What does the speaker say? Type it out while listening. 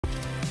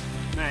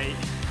Mate,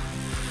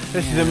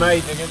 this is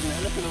amazing, isn't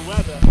it? Look at the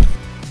weather.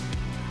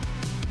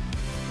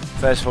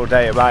 First full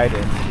day of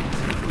riding.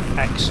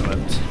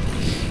 Excellent.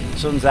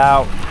 Sun's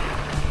out.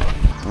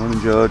 Morning,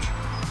 George.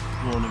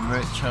 Morning,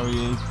 Rich. How are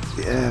you?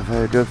 Yeah,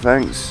 very good,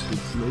 thanks. Good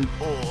sleep.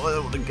 Oh, I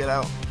don't want to get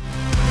out.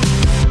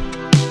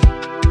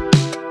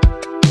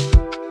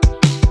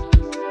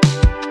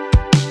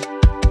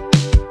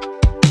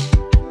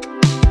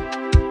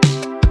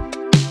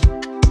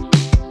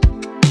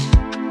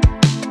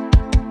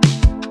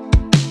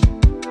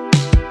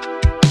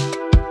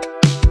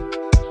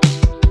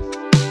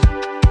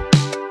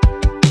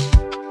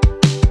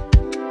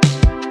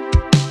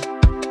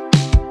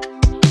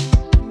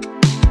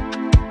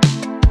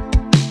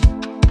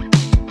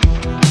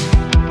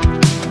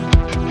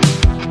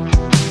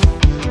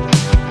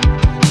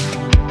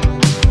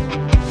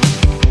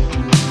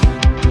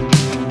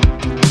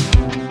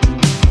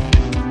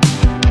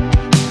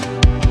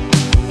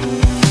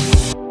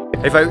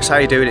 Hey folks, how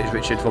you doing? It's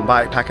Richard from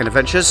Bikepacking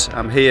Adventures.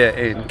 I'm here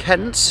in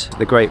Kent,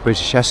 the Great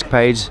British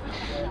Escapades.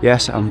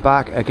 Yes, I'm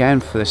back again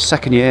for the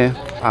second year.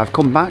 I've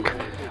come back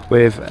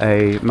with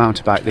a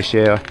mountain bike this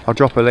year. I'll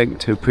drop a link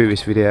to a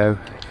previous video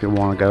if you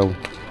want to go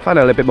find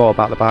out a little bit more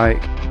about the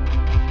bike.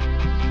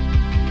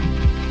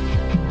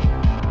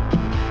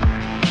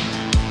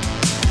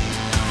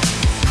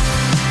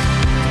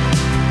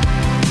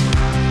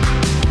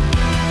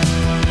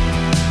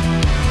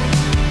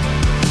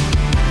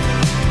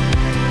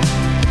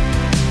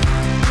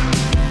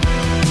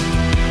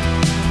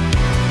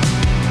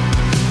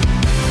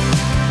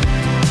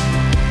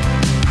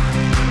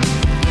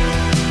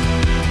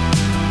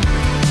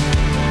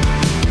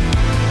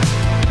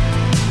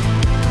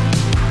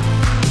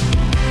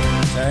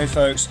 Hey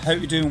folks, hope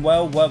you're doing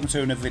well. Welcome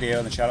to another video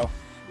on the channel.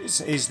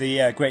 This is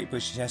the Great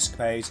British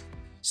Escapades.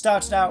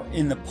 Started out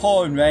in the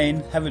pouring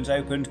rain, heavens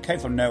opened, came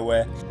from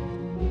nowhere.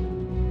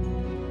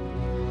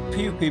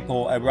 Few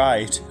people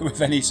arrived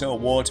with any sort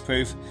of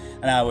waterproof,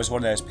 and I was one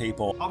of those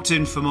people.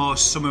 Opting for more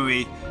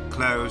summery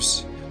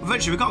clothes.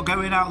 Eventually we got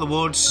going out of the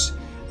woods,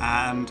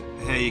 and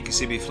here you can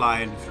see me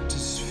flying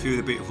through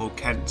the beautiful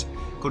Kent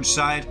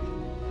countryside.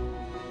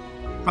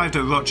 Arrived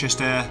at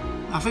Rochester,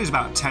 I think it was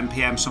about 10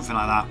 PM, something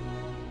like that.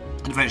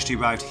 And eventually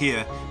arrived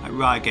here at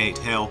Reigate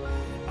Hill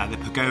at the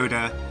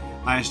pagoda.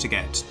 Managed to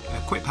get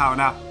a quick power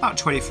nap, about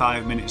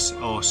 25 minutes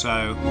or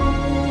so.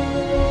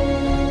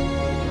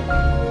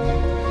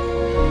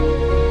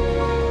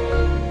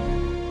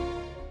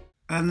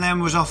 And then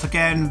was off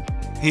again,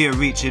 here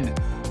reaching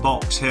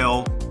Box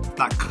Hill,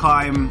 that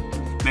climb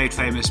made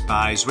famous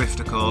by Zwift,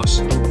 of course.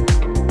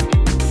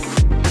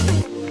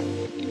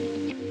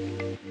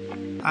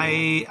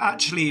 I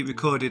actually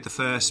recorded the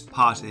first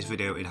part of this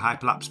video in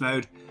hyperlapse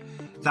mode.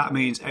 That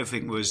means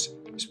everything was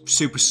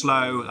super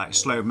slow, like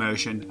slow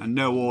motion, and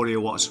no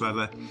audio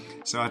whatsoever.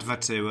 So I've had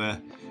to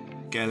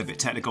get a little bit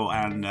technical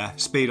and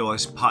speed all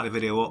this part of the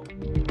video up.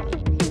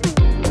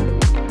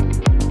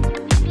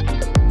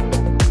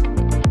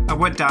 I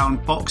went down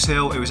Box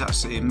Hill, it was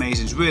absolutely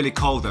amazing. It's really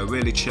cold though,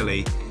 really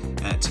chilly.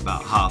 It's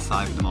about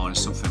 5:30 in the morning,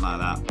 something like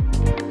that.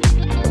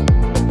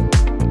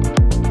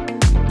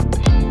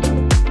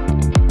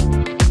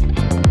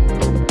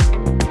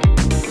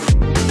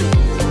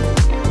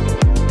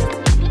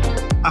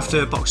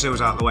 After Box Hill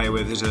was out of the way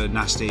with, there's a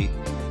nasty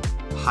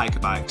hiker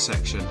bike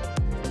section,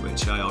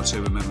 which I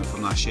also remember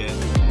from last year.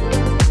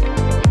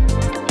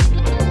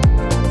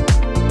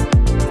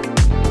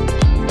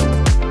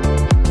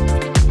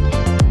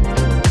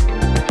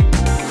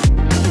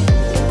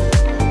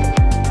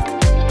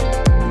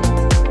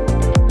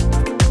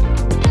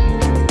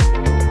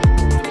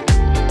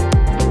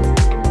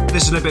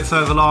 This is a little bit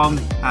further along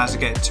as I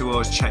get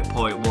towards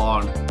checkpoint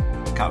 1.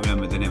 I can't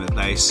remember the name of the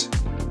place.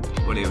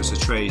 But it was a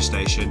train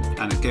station,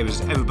 and it gave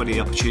us everybody the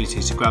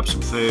opportunity to grab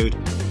some food,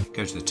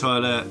 go to the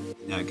toilet,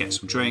 get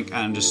some drink,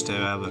 and just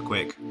have a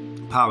quick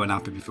power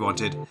nap if you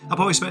wanted. I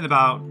probably spent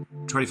about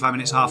 25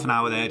 minutes, half an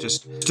hour there,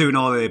 just doing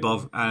all of the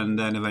above, and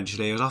then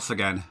eventually I was off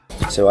again.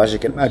 So as you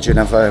can imagine,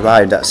 I've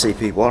arrived at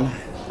CP1.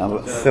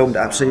 I've filmed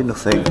absolutely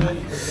nothing.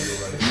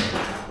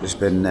 Just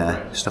been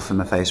stuffing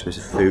my face with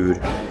food,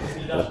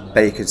 a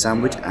bacon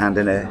sandwich and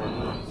in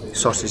a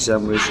sausage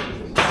sandwich,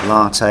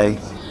 latte.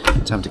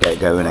 Time to get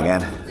going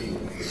again.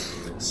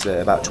 It's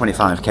about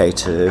 25k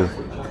to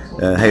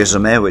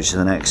Hazelmere, which is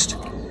the next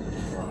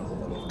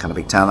kind of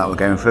big town that we're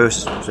going through.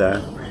 So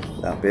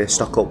that'll be a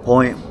stock up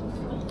point.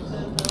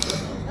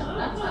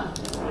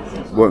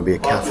 It won't be a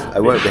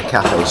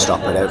cafe stop,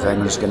 I don't think.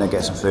 I'm just going to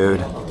get some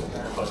food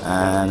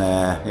and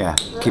yeah,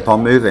 keep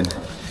on moving.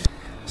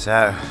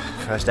 So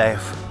first day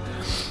of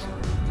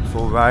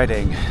full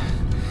riding.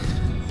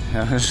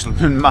 I just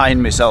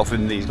mind myself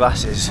in these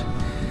glasses.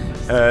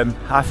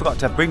 I forgot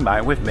to bring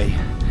mine with me.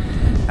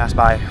 That's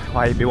why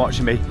you've been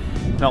watching me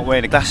not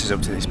wearing the glasses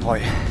up to this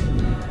point.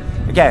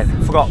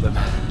 Again, forgot them.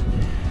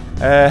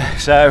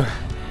 So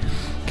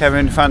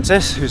Kevin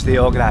Francis, who's the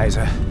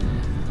organiser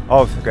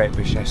of the Great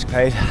British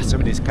Escapade, had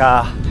some in his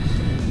car.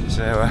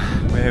 So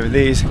we're here with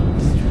these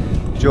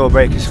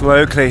jawbreakers from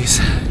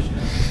Oakley's.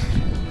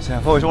 So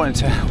I've always wanted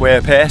to wear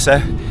a pair, so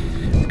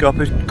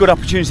good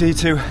opportunity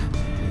to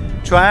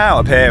try out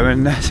up here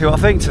and see what I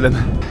think to them.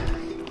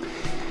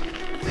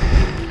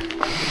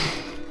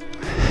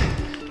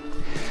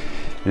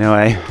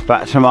 Anyway,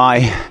 back to my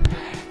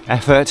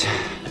effort.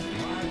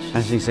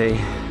 As you can see,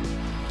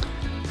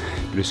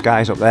 blue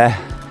skies up there,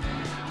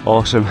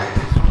 awesome.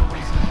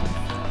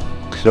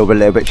 Still a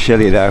little bit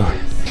chilly though.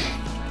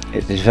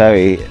 It is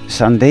very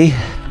sandy,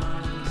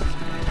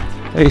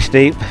 very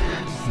steep,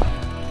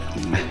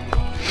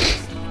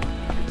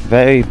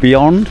 very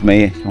beyond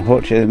me,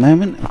 unfortunately, at the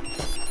moment.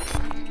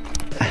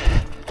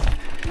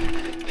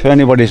 If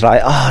anybody's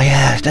like, oh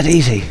yeah, it's dead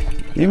easy,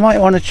 you might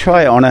want to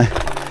try it on a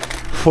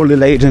fully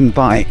laden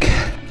bike,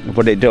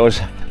 but it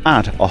does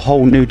add a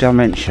whole new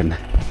dimension.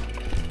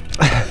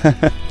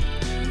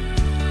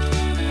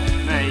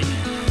 Mate,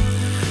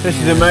 this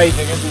is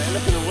amazing, isn't it?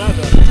 Look at the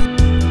weather.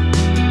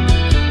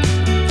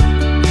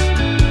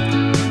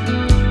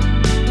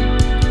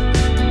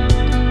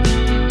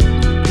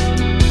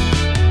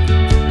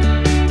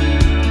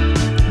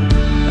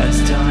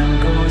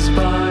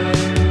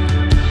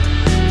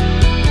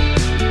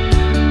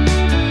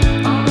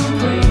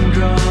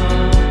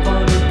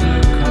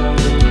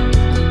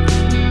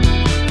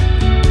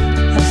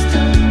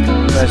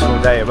 First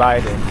full day of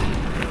riding,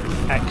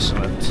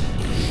 excellent.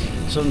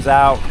 Sun's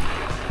out,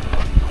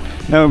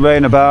 no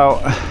rain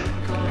about.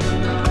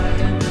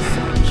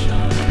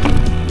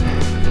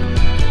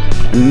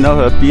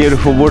 Another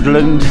beautiful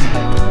woodland.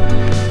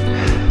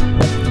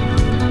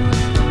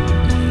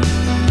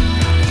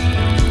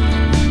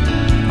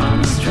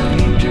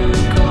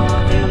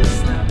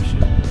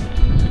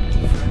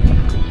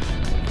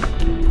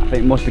 I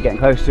think must be getting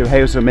close to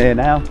Hazelmere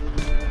now.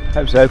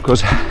 Hope so,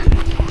 because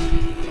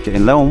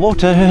getting low on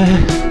water.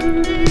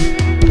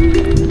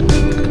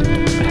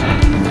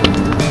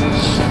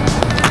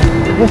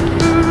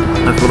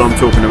 That's what I'm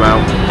talking about.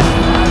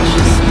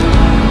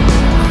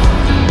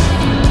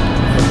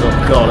 Oh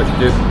God, it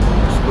just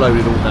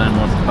exploded all down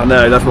one. I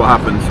know, that's what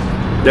happens.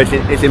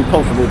 It's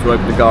impossible to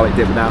open the garlic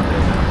dip without it.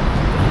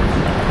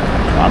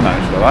 I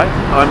managed alright.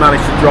 I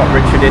managed to drop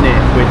Richard in it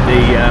with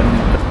the...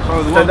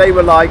 so they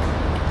were like,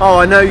 oh,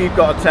 I know you've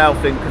got a tail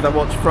thing because I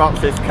watched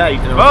Francis Cage.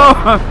 And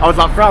I was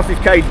like, Francis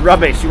Cage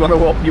rubbish. You want to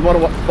watch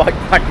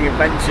Bikepacking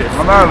Adventures?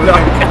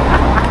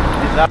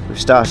 We've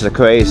started a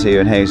craze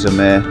here in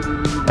Hazelmere.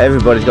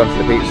 Everybody's gone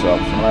for the pizza shop.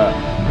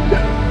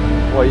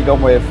 What are you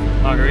gone with?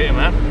 Margarita,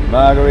 man.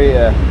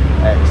 Margarita,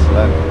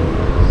 excellent.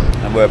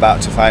 And we're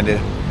about to find a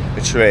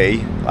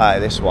tree like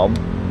this one,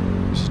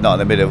 which is not in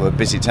the middle of a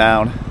busy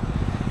town.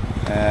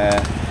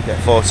 Get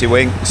 40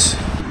 winks.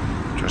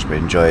 Just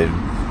been enjoying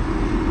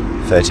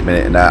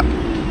 30-minute nap.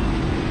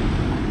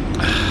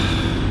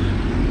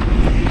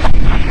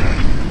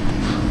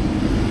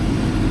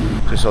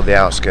 Just on the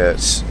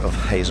outskirts of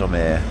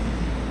Hazelmere,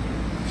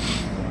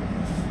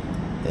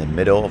 in the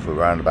middle of a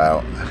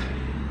roundabout,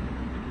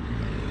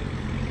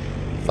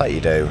 like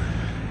you do.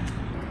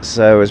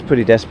 So I was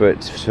pretty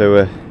desperate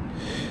to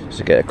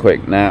get a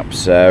quick nap,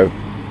 so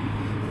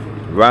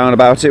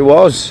roundabout it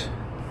was.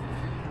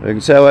 You can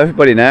tell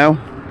everybody now,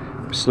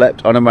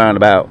 slept on a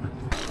roundabout.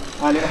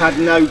 And it had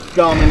no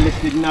Garmin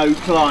listed no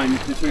climbs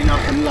between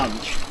us and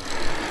lunch.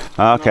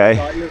 Okay.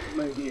 Like, look,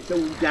 Moody, it's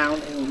all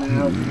downhill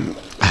now.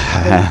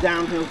 It's all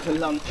downhill to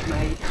lunch,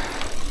 mate.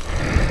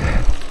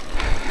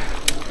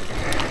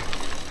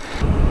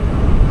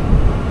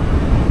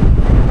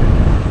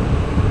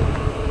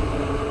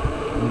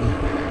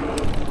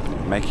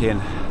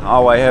 Making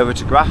our way over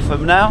to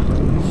Gratham now.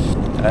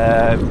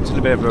 Just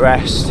a bit of a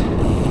rest.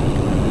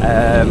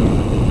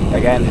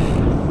 Again,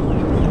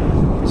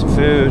 some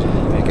food,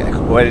 get a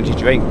couple of energy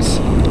drinks,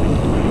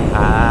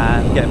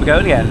 and get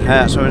going again.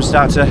 So we're going to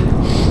start to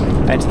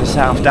enter the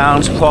South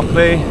Downs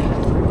properly,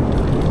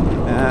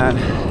 and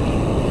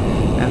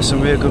have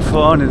some real good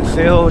fun in the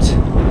field,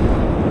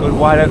 good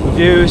wide open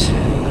views.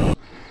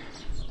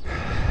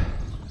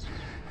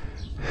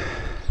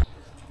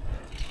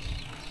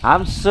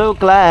 I'm so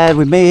glad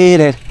we made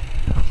it.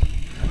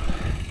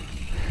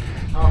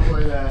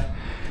 Halfway there.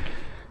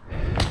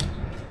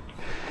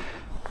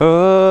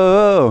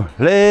 Oh,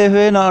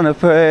 living on a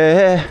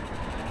prayer.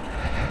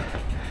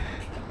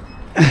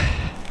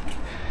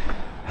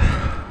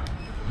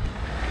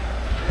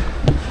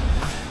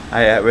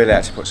 I really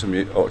had to put some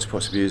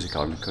music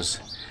on,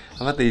 because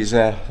I've had these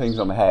things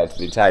on my head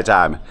the entire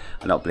time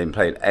and not been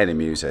playing any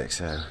music.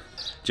 So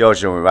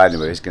George, when we're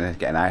riding with, he's going to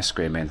get an ice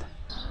cream in.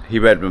 He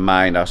read my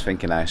mind, I was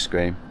thinking ice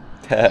cream.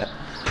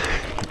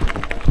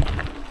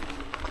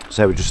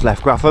 So we just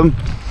left Gratham.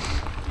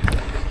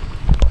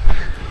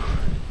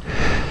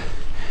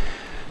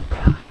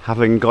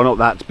 Having gone up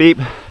that beep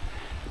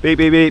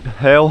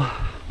hill.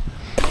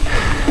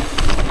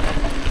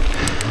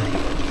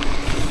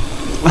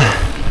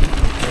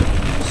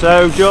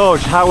 So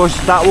George, how was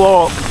that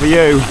walk for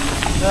you?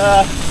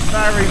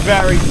 Very,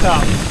 very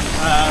tough.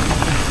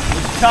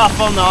 It's tough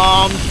on the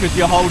arms because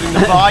you're holding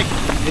the bike.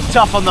 It's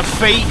tough on the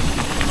feet,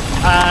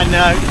 and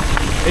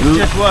it's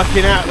just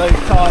working out those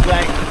tired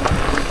legs.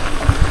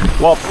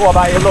 What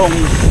about your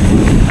lungs?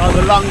 Oh,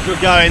 the lungs were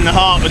going, the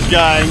heart was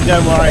going,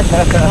 don't worry.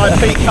 My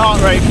peak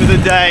heart rate for the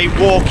day,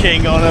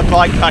 walking on a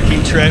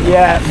bikepacking trip.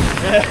 Yeah.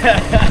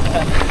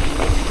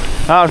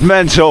 That was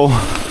mental.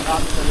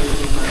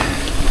 Absolutely,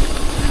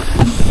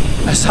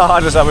 man. As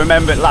hard as I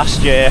remembered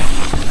last year.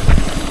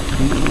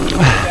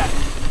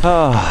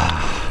 Oh,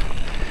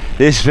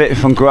 this bit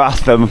from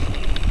Gratham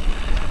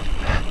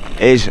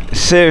is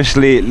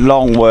seriously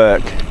long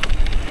work.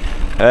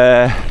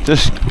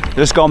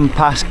 Just gone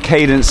past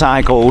cadence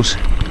cycles.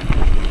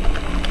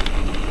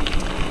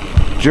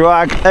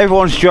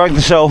 Everyone's dragged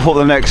themselves up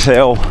the next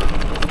hill.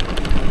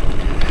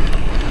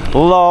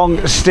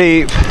 Long,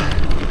 steep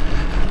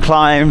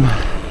climb.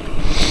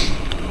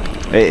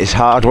 It is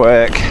hard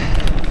work,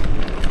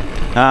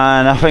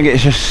 and I think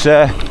it's just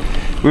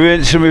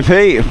rinse and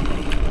repeat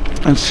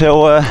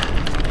until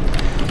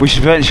we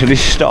should eventually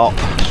stop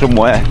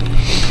somewhere.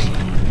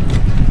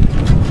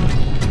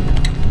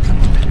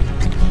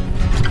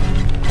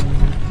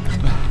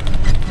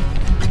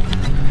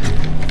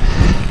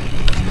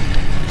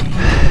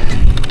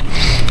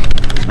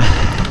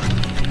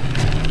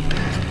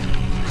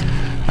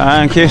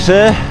 Thank you,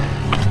 sir.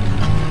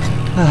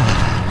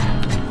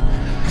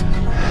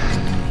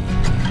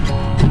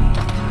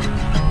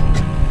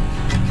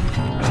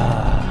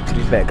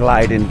 Just a bit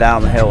gliding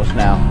down the hills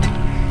now.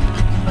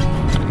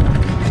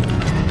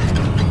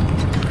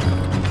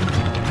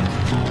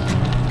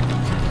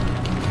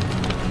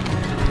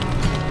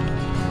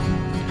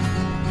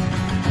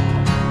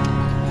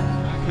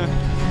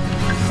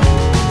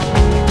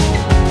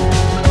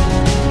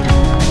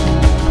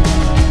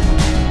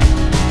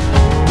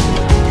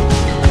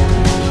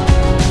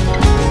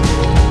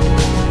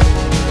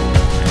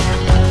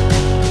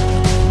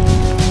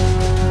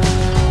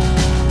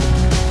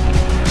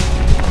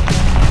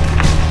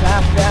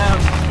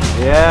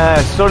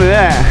 Yeah, sunny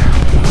there.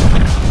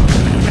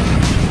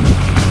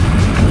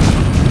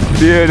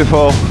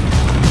 Beautiful.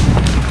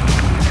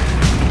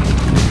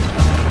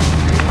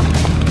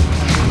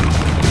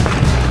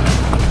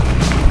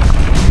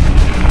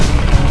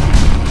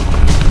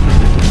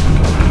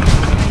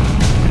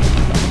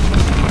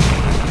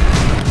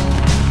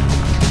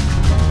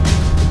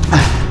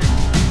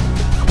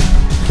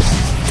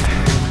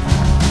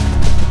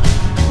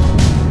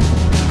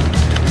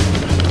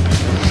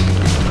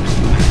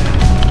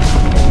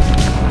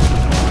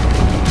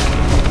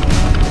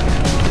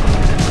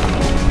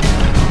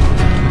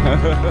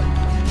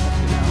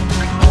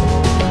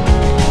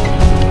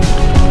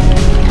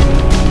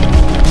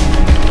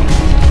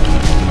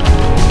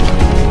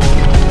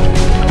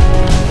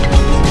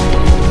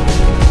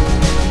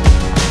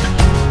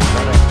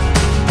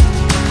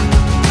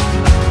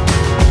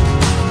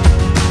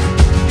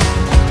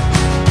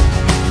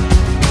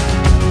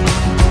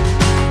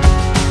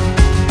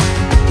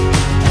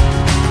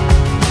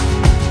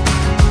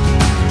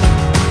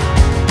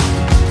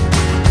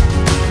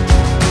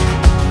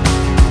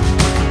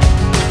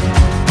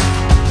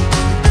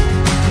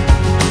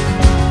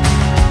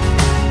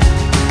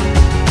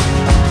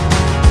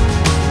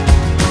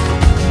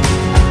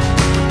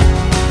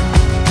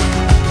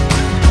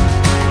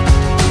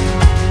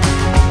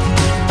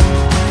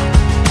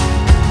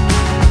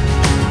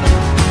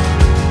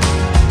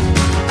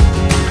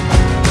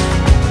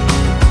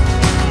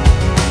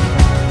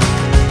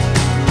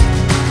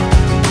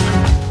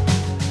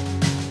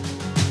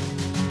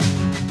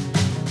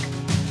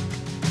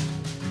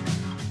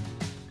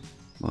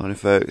 Morning,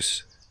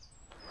 folks.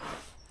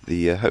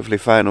 The hopefully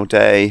final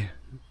day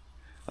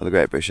of the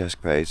Great British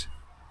Escapades.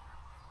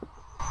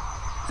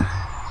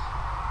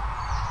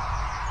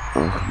 Oh,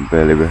 I can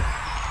barely lift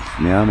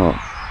my arm up.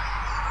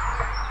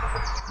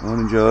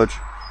 Morning, George.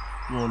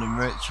 Morning,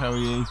 Rich. How are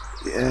you?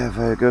 Yeah,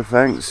 very good,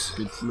 thanks.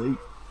 Good sleep.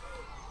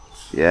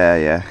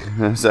 Yeah.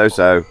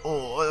 so.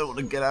 Oh, I don't want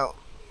to get out.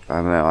 I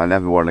don't know. I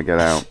never want to get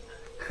out.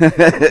 I'm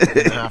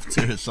gonna have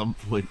to at some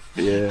point.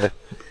 Yeah.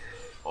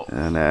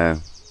 I know.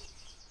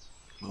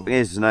 It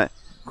is, isn't it?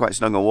 Quite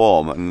snug and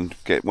warm, and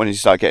when you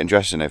start getting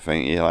dressed and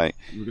everything, you're like,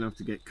 we're gonna have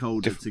to get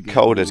colder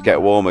to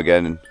get warm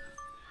again.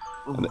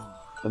 And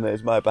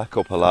there's my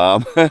backup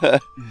alarm,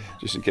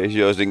 just in case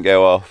yours didn't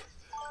go off.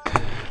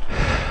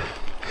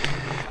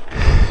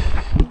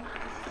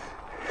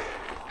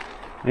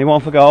 Anyone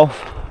for golf?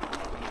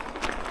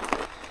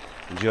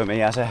 Join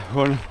me as I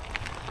run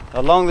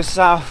along the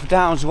South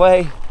Downs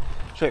Way,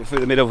 straight through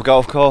the middle of the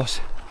golf course,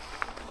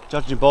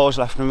 dodging balls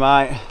left and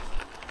right.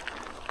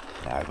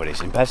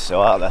 Everybody's in bed still,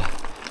 aren't they?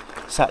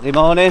 Saturday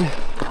morning,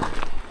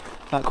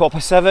 about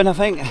 7:15, I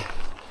think.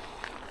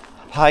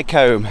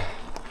 Highcombe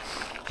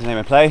is the name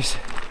of the place.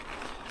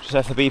 Just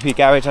left the BP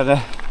garage, had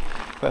a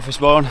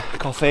breakfast bun,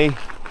 coffee,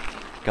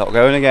 got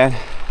going again.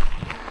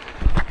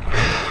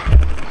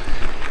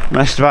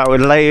 Messed about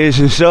with layers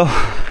and stuff.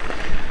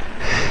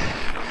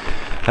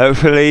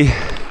 Hopefully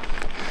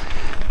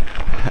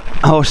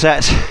all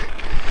set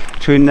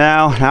between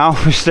now and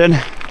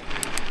Alfriston,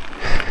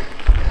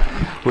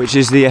 which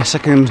is the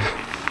second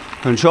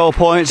control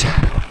point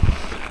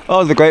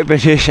of the Great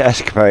British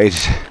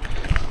Escapades.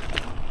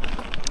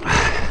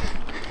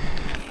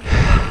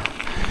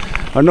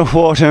 enough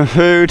water and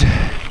food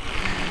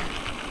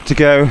to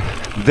go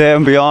there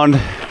and beyond.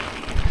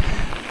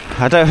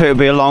 I don't think it'll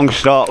be a long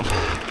stop.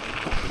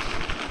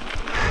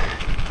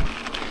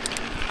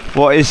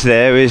 What is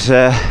there is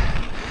a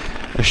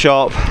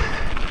shop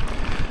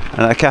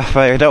and a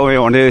cafe. I don't really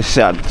want to do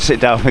this sit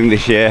down thing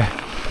this year.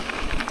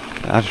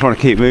 I just want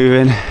to keep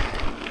moving,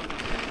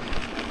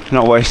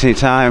 not waste any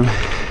time.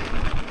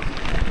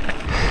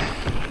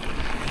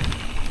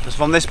 Because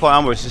from this point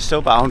onwards there's still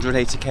about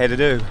 180k to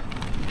do.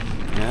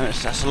 You know,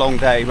 that's a long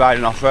day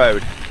riding off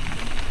road.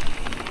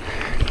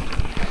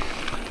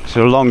 It's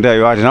a long day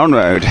riding on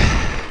road.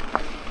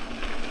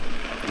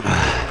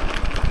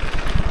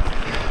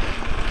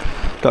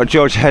 Got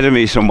George ahead of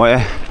me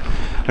somewhere.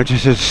 I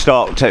just had to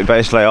stop, take the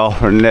bass lay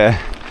off, and it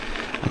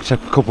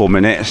took a couple of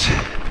minutes.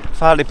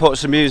 Finally put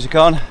some music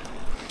on.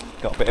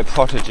 Got a bit of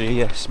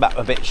Prodigy, smack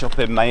my bitch up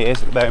in my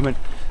ears at the moment.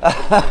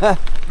 A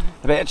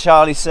bit of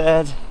Charlie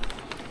Said.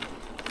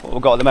 What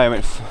we've got at the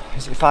moment,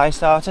 is it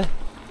Firestarter?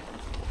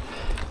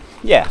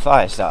 Yeah,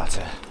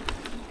 Firestarter.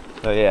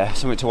 So yeah,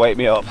 something to wake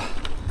me up.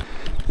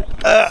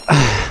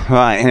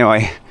 Right,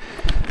 anyway,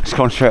 let's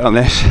concentrate on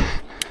this.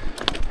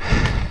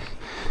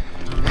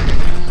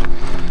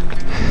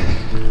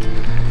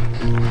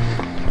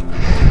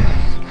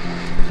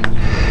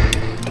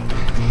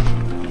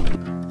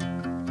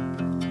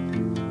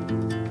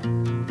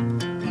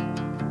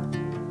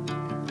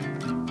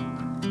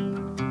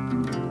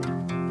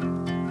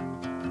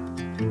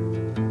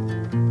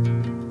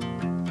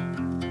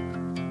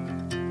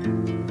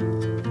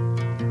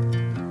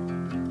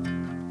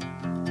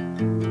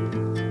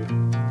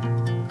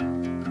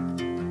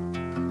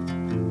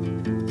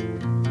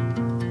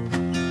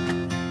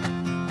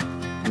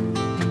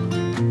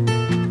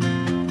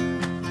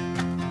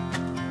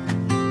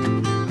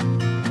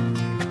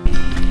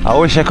 I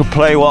wish I could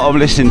play what I'm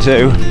listening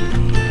to.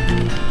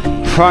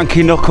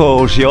 Frankie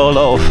Knuckles, Your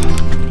Love.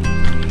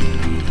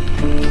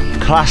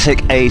 Classic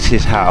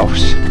 80s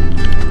house.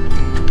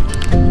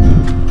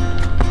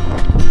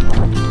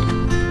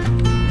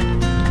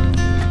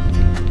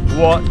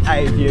 What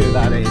a view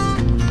that is.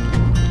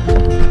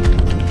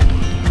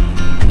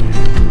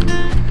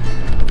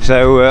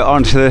 So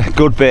on to the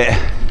good bit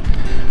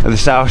of the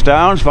South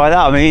Downs. By that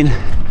I mean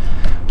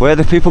where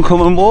the people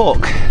come and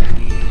walk.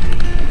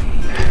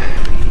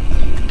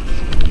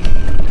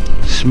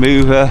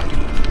 Smoother,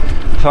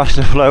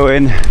 faster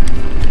flowing,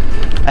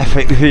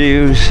 epic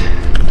views.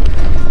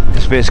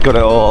 This bit's got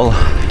it all.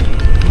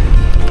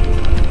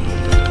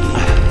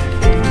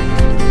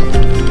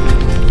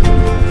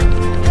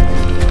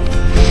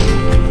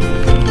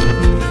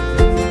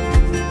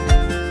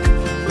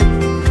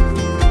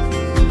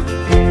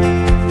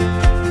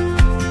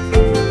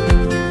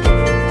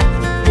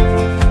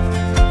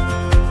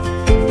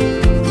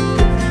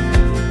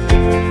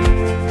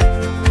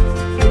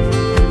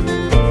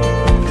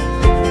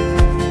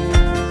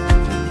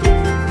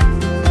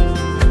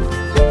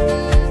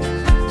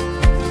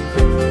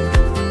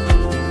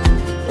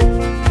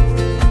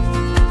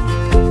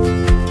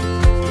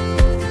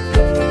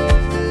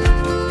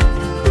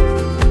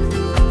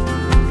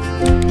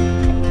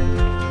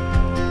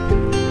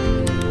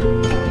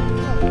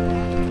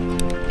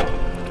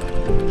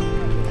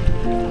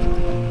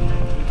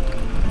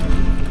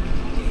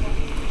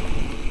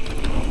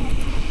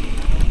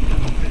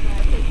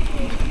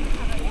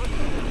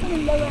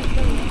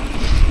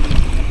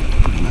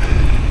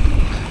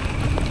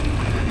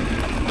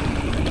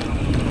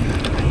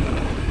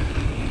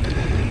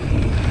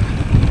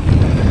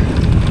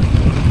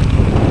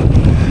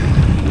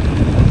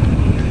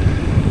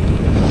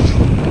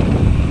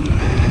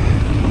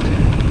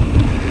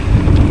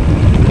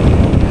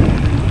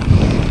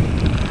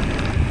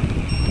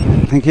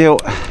 Thank you.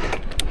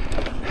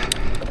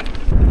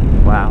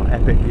 Wow,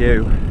 epic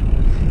view.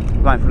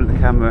 Right in front of the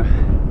camera.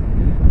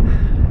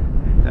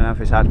 Don't know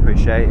if it's hard to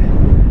appreciate.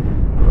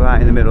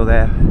 Right in the middle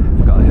there,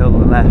 we've got a hill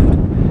on the left.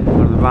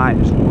 One on the right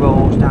just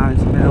rolls down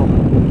into the middle.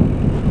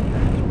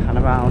 Pan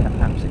around,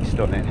 absolutely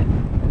stunning.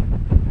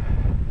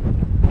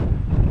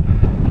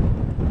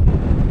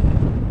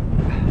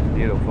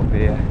 Beautiful up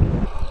here.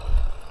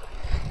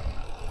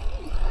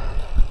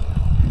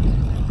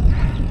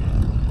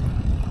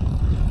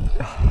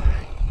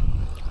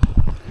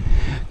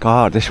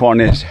 God, this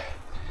one is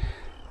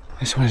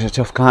a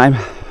tough climb.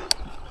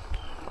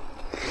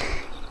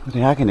 With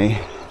the agony.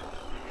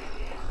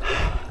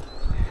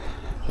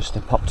 Just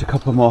popped a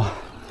couple more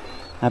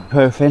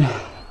ibuprofen.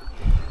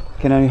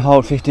 Can only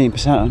hold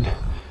 15% on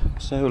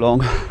so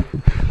long.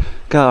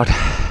 God.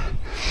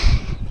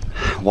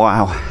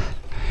 Wow.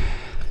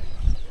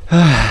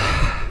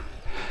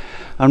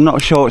 I'm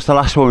not sure it's the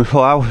last one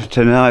before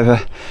Alfreton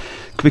either,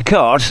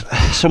 because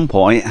at some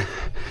point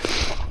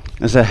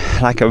there's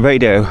like a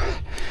radio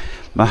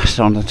mast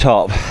on the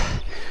top.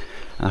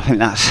 I think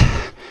that's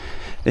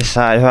this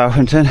side of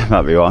Alfreton.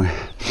 Might be wrong.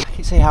 I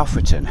can say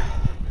Alfreton.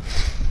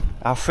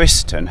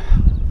 Alfriston,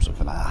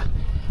 something like that.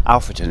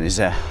 Alfreton is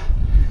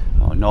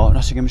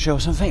Nottinghamshire or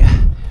something.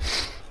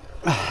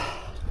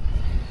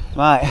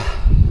 Right,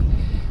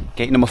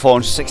 gate number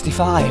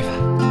 465.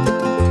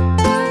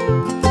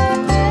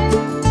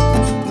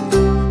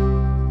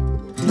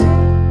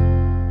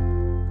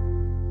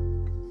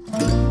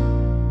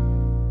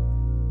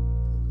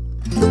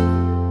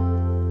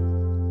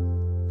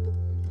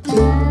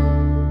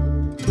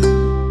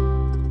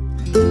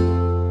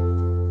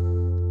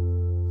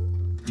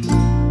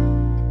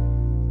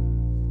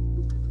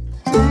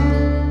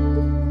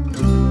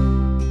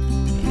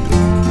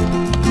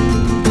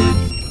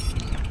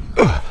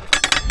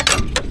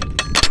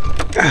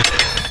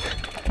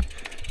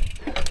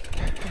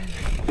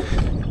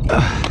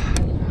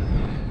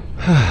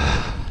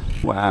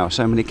 Wow,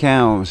 so many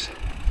cows.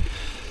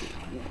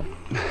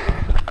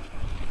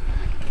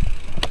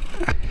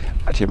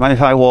 Actually, mind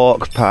if I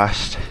walk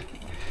past?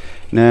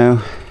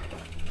 No.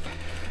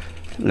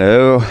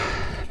 Hello.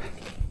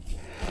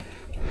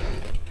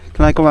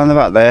 Can I come around the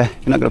back there?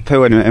 You're not going to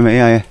poo anywhere at me,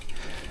 are you?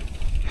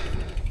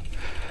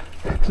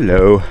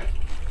 Hello.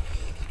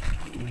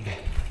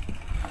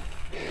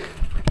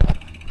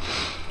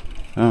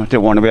 Oh, I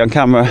didn't want to be on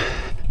camera.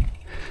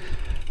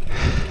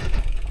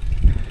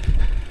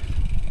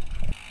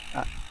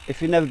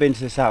 If you've never been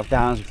to the South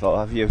Downs before,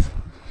 have you?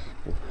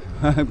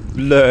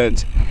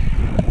 Learnt.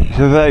 It's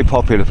a very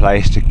popular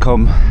place to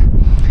come.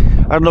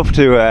 I'd love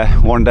to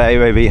one day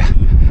maybe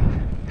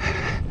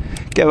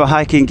get my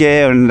hiking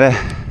gear and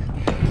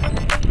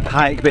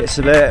hike bits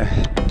of it.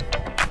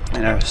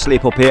 You know,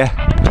 sleep up here.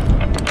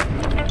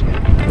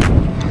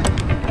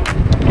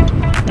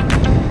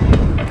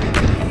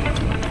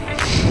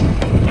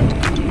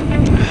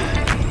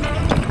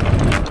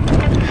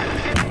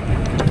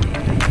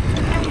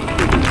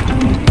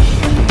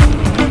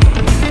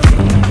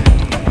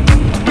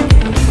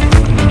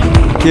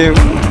 Thank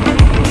you.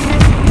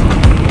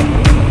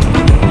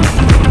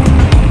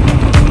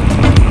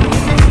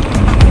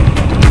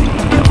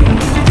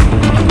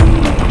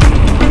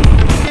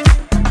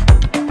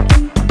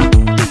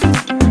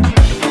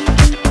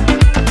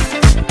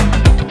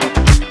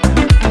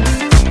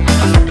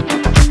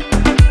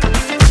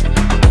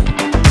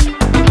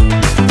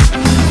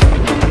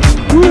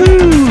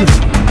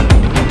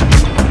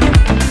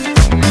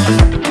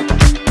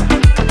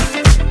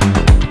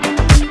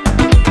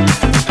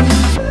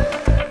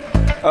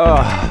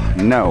 Oh,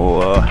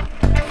 no.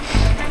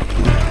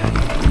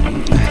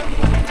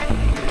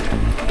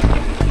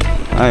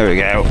 There we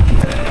go.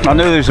 I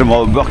knew there was a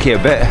more rocky a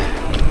bit.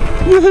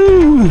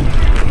 Woohoo!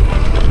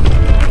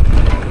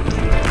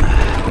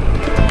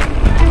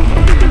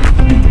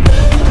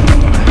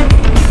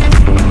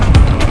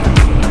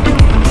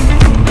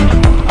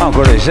 How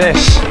good is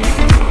this?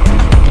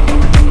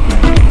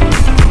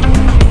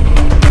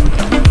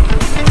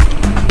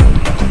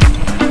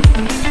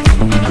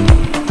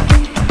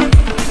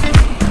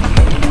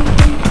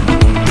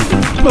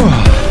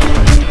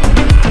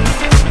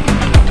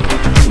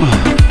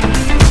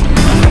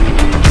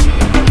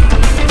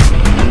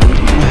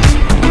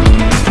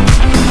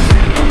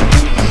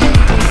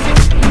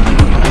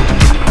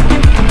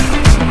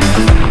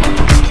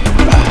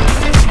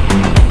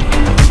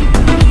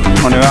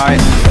 On the right.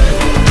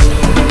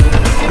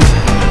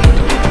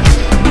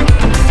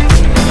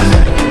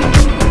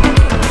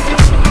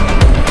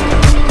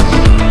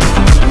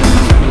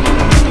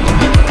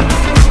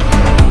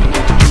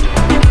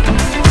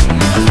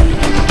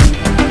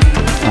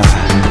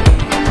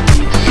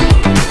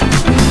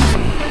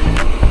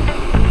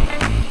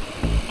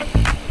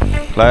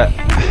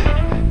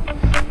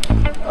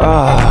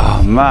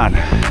 Oh man,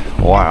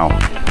 wow.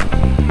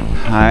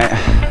 Alright.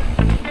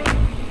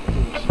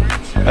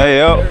 Hey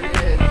yo.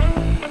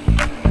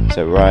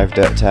 So arrived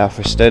at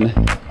Alfriston.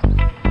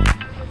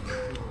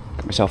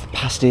 Got myself a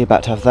pasty,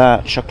 about to have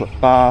that, chocolate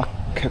bar,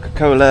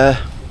 Coca-Cola,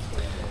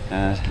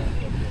 and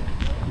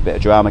a bit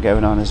of drama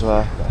going on as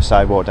well. Got a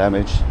sidewalk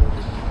damage. So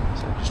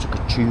I just took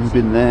a tube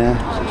in there.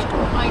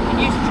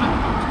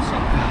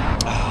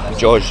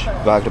 George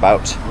arrived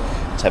about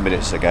 10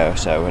 minutes ago,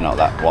 so we're not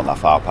that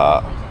far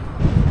apart.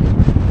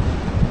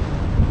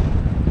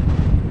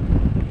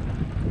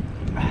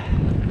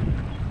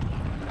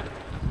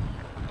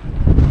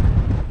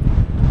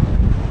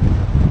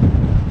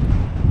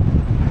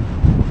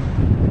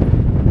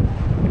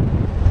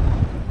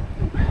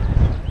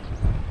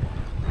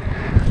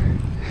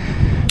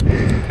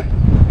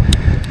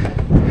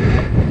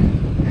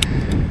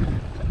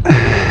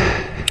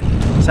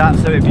 It's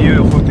absolutely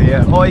beautiful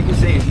here. All you can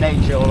see is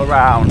nature all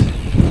around,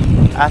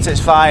 at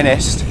its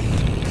finest.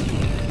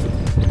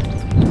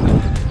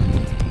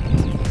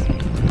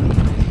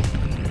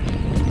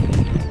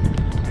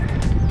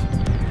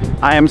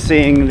 I am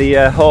seeing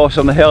the horse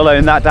on the hill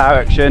in that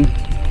direction.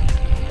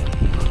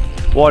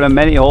 One of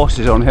many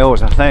horses on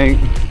hills, I think.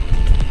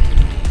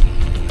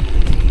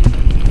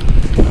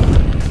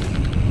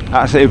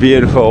 Absolutely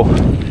beautiful.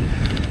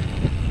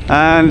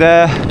 And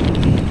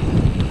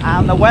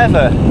the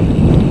weather.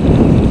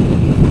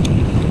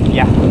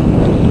 Yeah,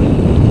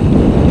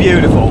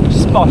 beautiful,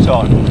 spot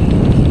on.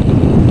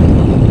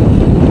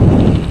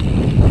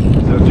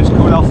 So just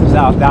coming off the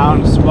South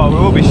Downs, well we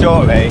will be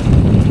shortly.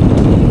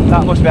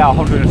 That must be about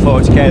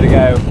 140k to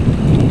go.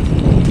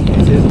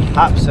 It has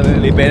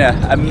absolutely been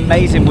an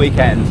amazing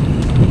weekend,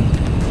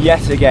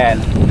 yet again.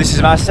 This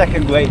is my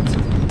second Great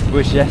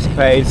British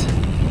Escapades,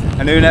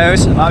 and who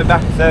knows, I might be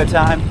back a third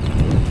time.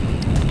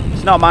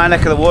 It's not my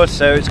neck of the woods,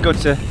 so it's good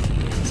to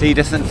see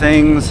different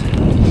things.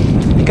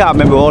 You can't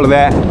remember all of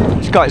it.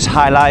 It's got its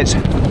highlights,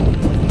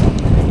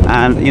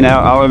 and you know,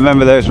 I'll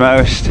remember those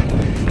most,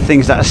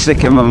 things that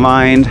stick in my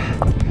mind.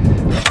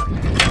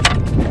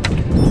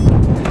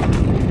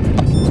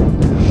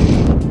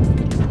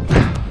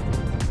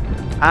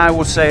 I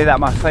will say that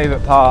my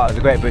favourite part of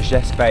the Great British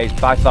Escapades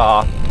by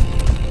far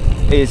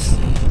is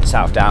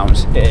South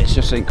Downs. It's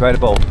just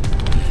incredible.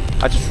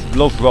 I just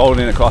love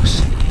rolling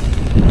across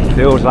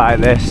fields like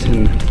this,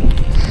 and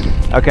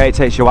okay, it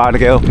takes you a while to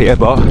get up here,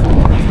 but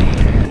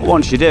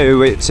once you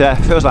do, it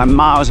feels like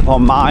miles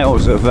upon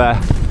miles of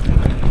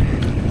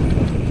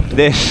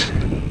this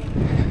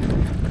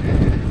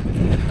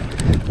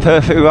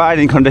perfect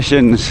riding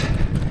conditions,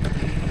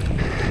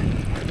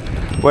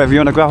 whether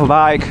you're on a gravel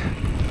bike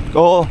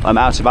or a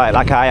motorbike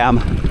like I am.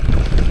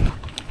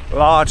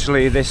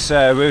 Largely this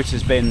route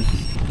has been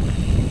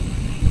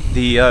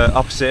the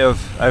opposite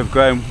of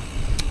overgrown,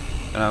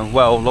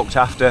 well looked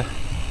after.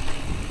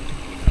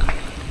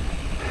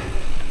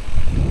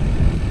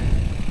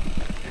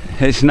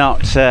 It's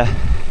not the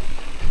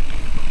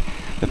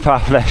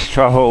path less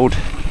travelled,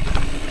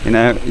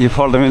 you're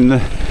following the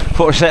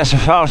footsteps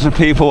of thousands of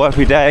people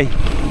every day.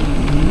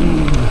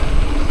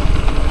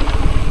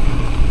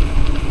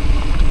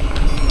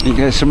 You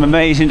get some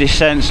amazing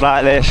descents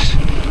like this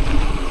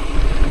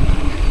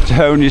to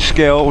hone your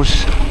skills.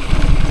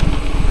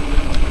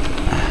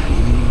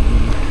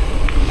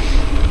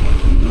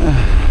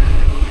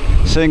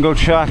 Single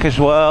track as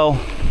well.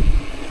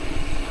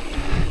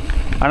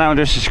 I know I'm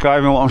just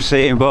describing what I'm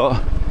seeing,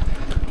 but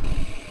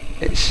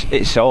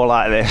it's all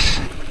like this.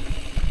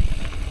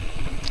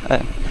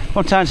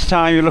 From time to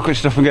time you look at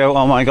stuff and go,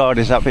 oh my god,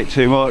 is that a bit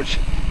too much?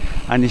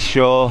 And you're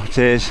sure it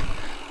is.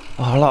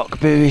 Oh look,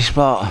 booby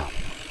spot.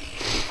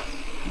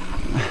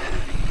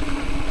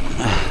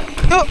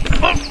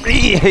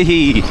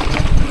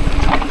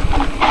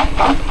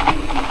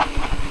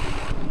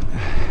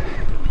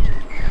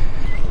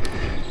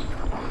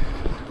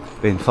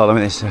 Been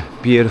following this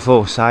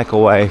beautiful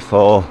cycleway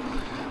for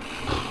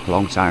a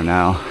long time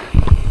now.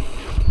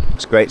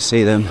 It's great to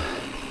see them.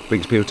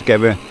 Brings people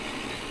together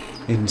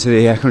into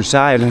the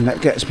countryside and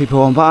that gets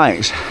people on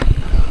bikes.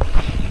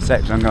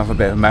 Except I'm going to have a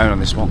bit of a moan on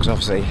this one because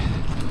obviously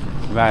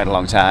I've ride a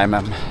long time.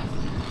 I'm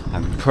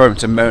prone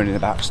to moaning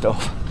about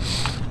stuff.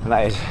 And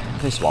that is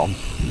this one.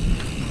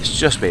 It's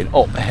just been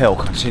up the hill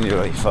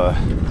continually for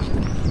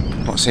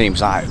what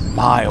seems like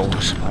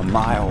miles and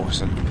miles,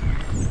 and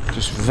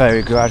just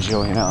very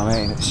gradual, you know what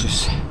I mean?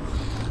 It's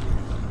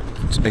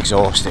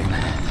exhausting.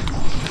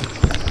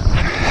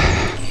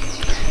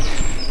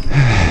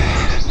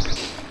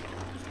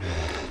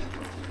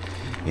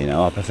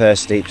 I prefer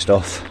steep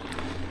stuff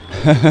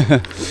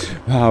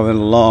rather than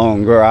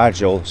long,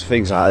 gradual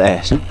things like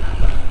this.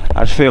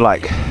 I just feel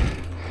like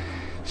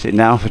sitting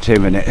down for 2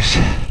 minutes.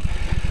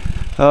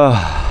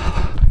 Oh.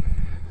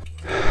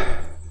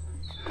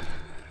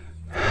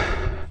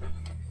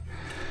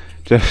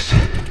 Just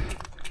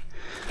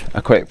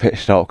a quick pit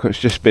stop because it's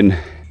just been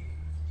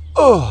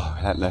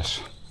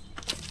relentless.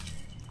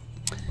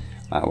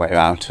 Might wait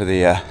around for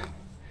the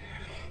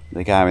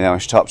guy with the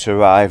orange top to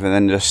arrive and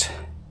then just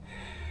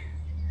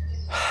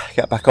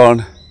get back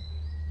on.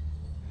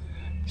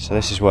 So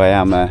this is where I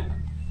am,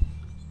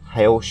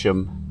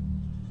 Hailsham.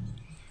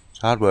 It's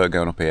hard work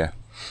going up here.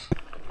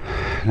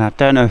 And I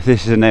don't know if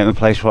this is the name of the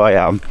place where I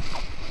am,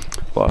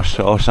 but I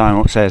saw a sign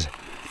that says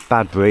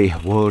Bradbury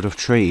World of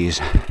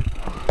Trees.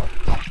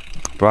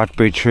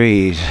 Bradbury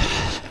Trees.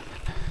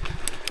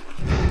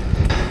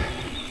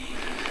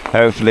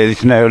 Hopefully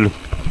there's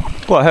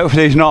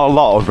not a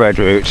lot of red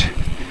route.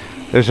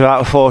 There's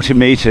about 40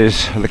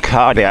 metres of the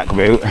cardiac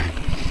route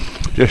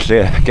just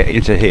to get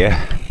into here.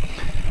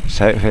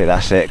 So hopefully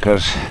that's it,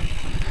 because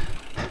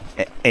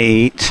it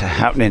ain't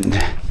happening.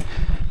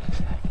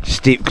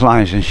 Steep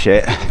climbs and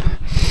shit.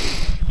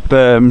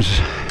 Berms.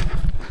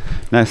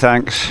 No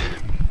thanks.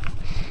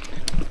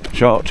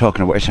 Short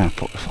talking of which, I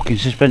put the fucking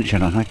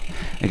suspension on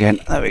again.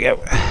 There we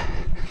go.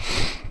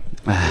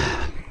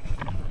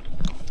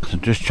 So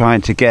I'm just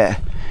trying to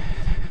get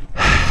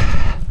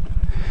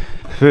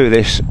through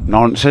this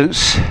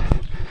nonsense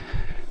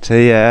to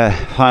the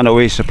final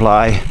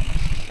resupply.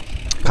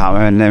 Can't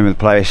remember the name of the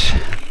place,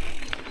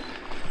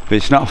 but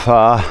it's not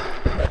far.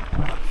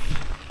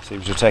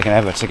 Seems to have taken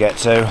ever to get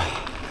to.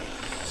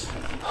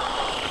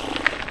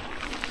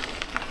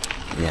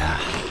 Yeah,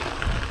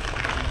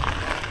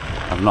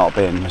 I've not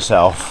been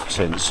myself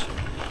since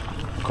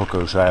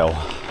Cuckoo Trail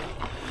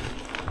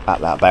at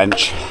that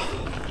bench.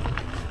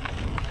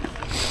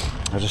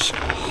 I've just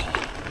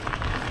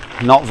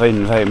not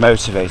been very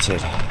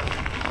motivated.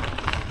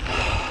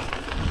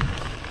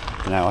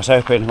 I was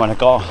hoping when I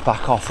got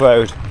back off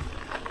road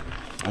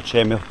I'd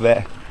cheer me up a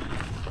bit,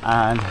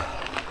 and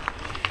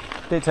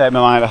did take my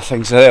mind off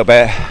things a little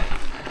bit,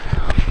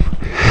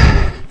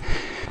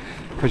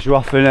 because you're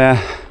often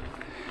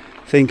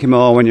thinking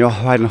more when you're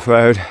riding off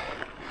road,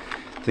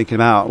 thinking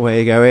about where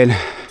you're going.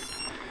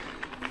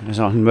 As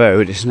on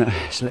road, it's a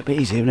little bit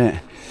easier, isn't it?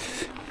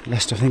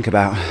 Less to think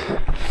about.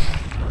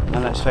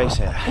 And let's face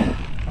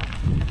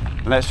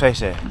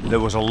it, there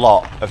was a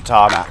lot of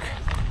tarmac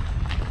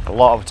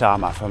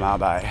from our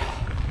bike.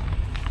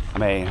 I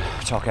mean,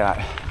 we're talking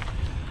like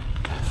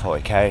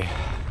 40k.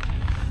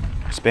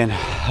 It's been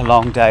a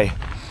long day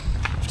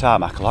of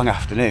tarmac, a long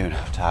afternoon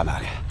of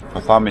tarmac. I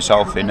found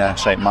myself in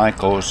St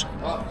Michael's.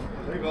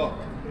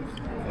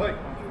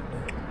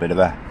 Bit of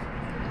a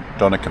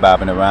doner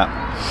kebab and a wrap.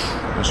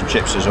 got some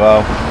chips as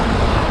well.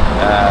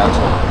 And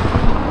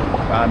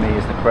behind me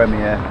is the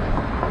Premier.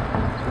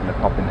 Just going to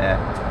pop in there,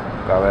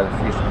 got a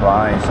few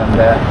supplies, and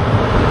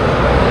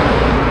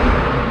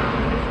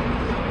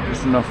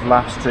just enough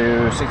laughs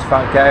to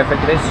 65k, I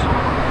think it is.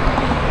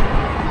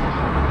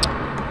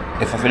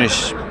 If I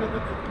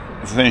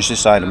finish this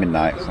side at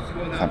midnight,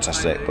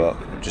 fantastic, but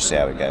just see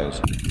how it goes.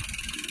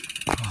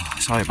 Oh,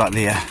 sorry about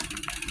the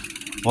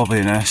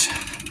wobbliness.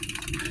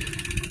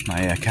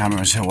 My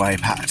cameras are way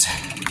packed.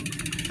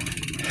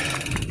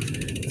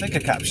 I think I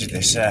captured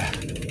this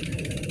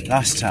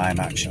last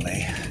time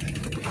actually,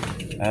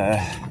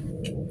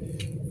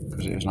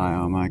 because it was like,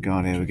 oh my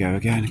god, here we go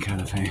again kind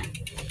of thing.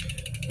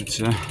 It's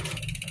as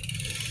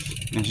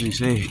you can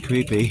see,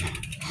 creepy,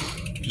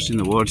 just in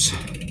the woods.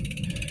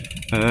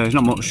 There's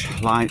not much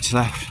light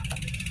left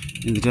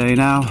in the day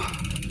now.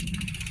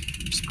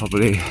 It's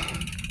probably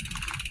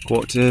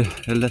quarter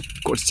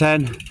to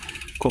 10,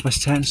 quarter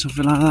past 10,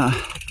 something like that.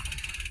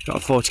 Got a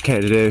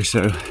 40k to do, so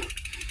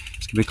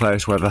it's gonna be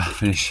close whether I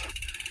finish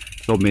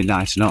before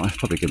midnight or not. It's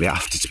probably gonna be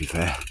after, to be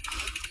fair,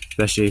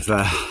 especially if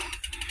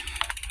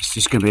it's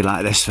just gonna be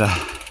like this for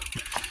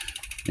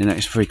the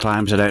next 3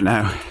 climbs. I don't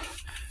know.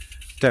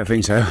 Don't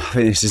think so. I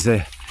think this is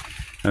the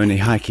only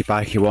hikey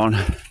bikey one,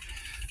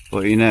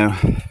 but you know,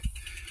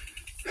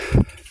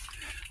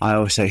 I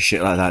always say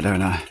shit like that,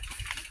 don't I?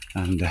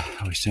 And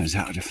always turns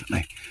out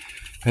differently.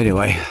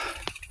 Anyway,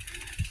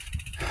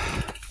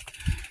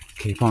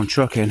 keep on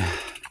trucking.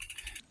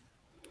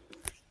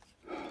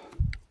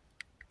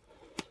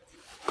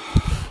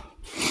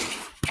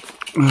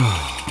 I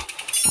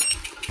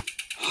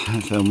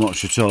haven't filmed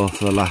much at all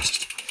for the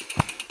last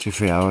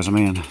 2-3 hours. I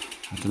mean,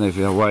 I don't know if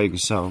you're aware, you can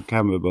see on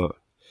camera, but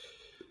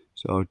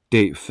sort of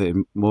deep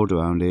fitting mud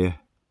around here.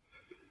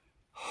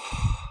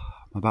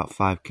 I'm about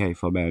 5k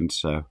from end,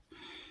 so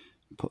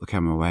put the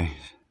camera away.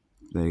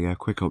 There you go,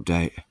 quick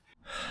update.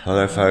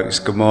 Hello folks,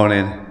 good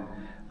morning.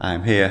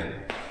 I'm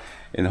here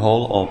in the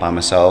hall all by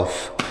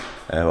myself.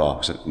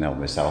 Well, no,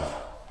 myself.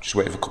 Just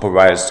waiting for a couple of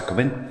riders to come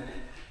in.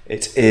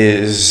 It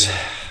is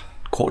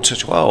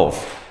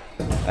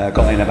 11:45.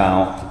 Got in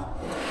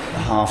about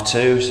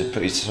 2:30, so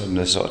pretty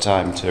similar sort of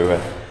time to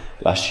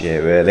last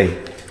year really.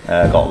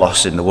 Got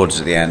lost in the woods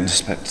at the end,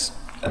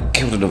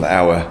 killed another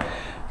hour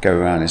going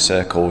around in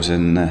circles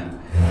in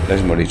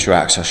those muddy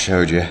tracks I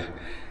showed you.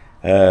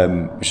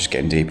 It was just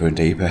getting deeper and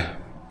deeper,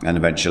 and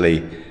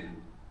eventually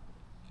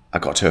I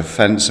got to a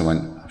fence and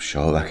went, I'm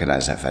sure I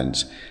recognise that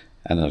fence,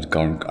 and I'd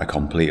gone a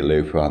complete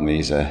loop around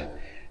these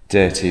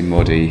dirty,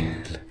 muddy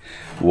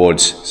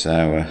woods.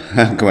 So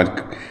I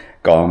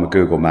got on with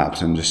Google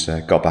Maps and just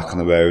got back on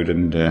the road,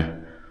 and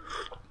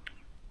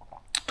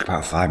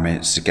about 5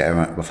 minutes to get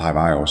around, well, 5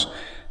 miles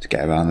to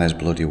get around those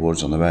bloody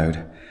woods on the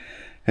road.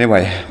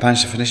 Anyway,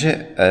 managed to finish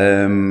it.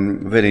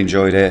 Really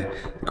enjoyed it.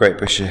 Great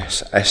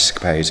British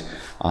Escapades.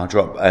 I'll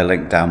drop a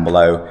link down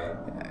below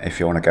if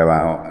you want to go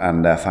out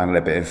and find a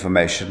little bit of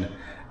information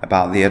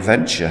about the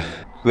adventure.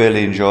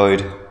 Really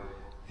enjoyed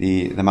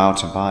the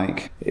mountain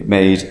bike. It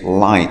made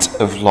light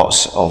of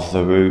lots of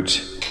the route,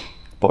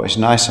 but it's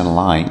nice and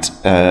light,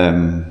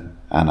 and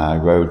I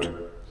rode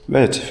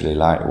relatively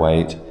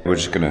lightweight. We're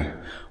just going to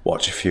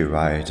watch a few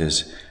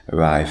riders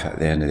arrive at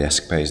the end of the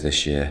escapades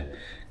this year.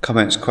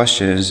 Comments,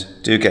 questions,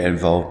 do get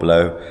involved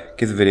below.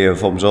 Give the video a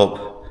thumbs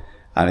up,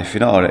 and if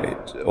you're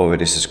not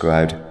already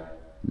subscribed,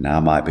 now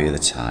might be the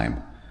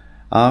time.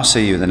 I'll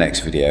see you in the next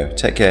video.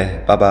 Take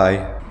care, bye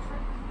bye.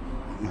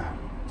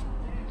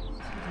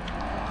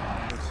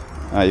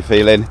 How are you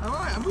feeling?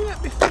 Alright, have we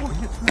met before?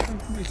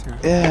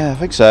 Yeah, I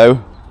think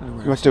so.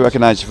 You have to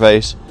recognise your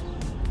face.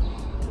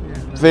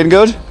 Yeah, feeling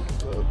good?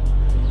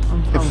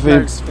 I'm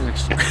glad it's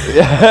finished.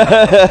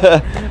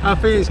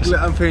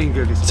 I'm feeling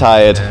good. It's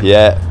tired,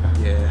 yeah.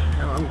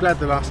 I'm glad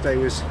the last day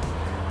was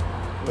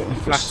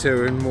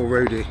flatter and more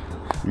roady.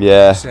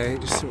 Yeah. So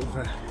it just sort of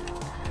it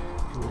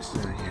was,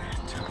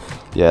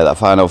 tough. Yeah, that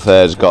final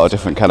third's got a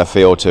different kind of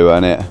feel to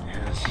it, hasn't it?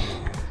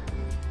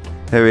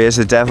 Here he is,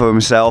 the devil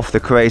himself, the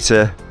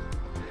creator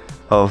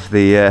of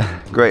the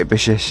Great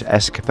British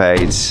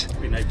Escapades.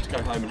 Been able to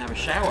go home and have a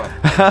shower.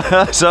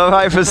 It's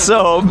alright for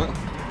some.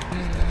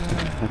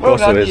 Of Well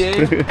course done, it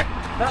is. you.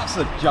 That's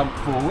a jump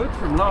forward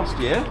from last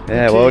year.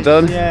 Yeah, well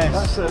done.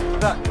 Yes.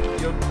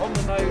 You're on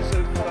the nose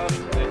of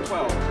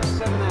 12,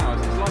 7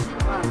 hours. It's like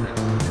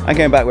madness. I'm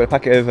going back with a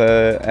packet of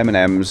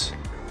M&M's,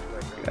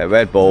 a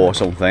Red Bull or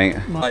something.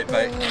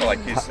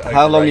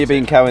 How long have you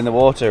been carrying the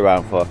water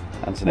around for,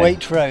 Anthony?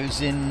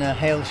 Waitrose in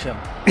Hailsham.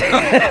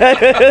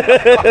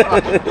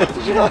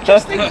 Did you not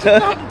just think to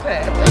done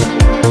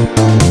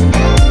there?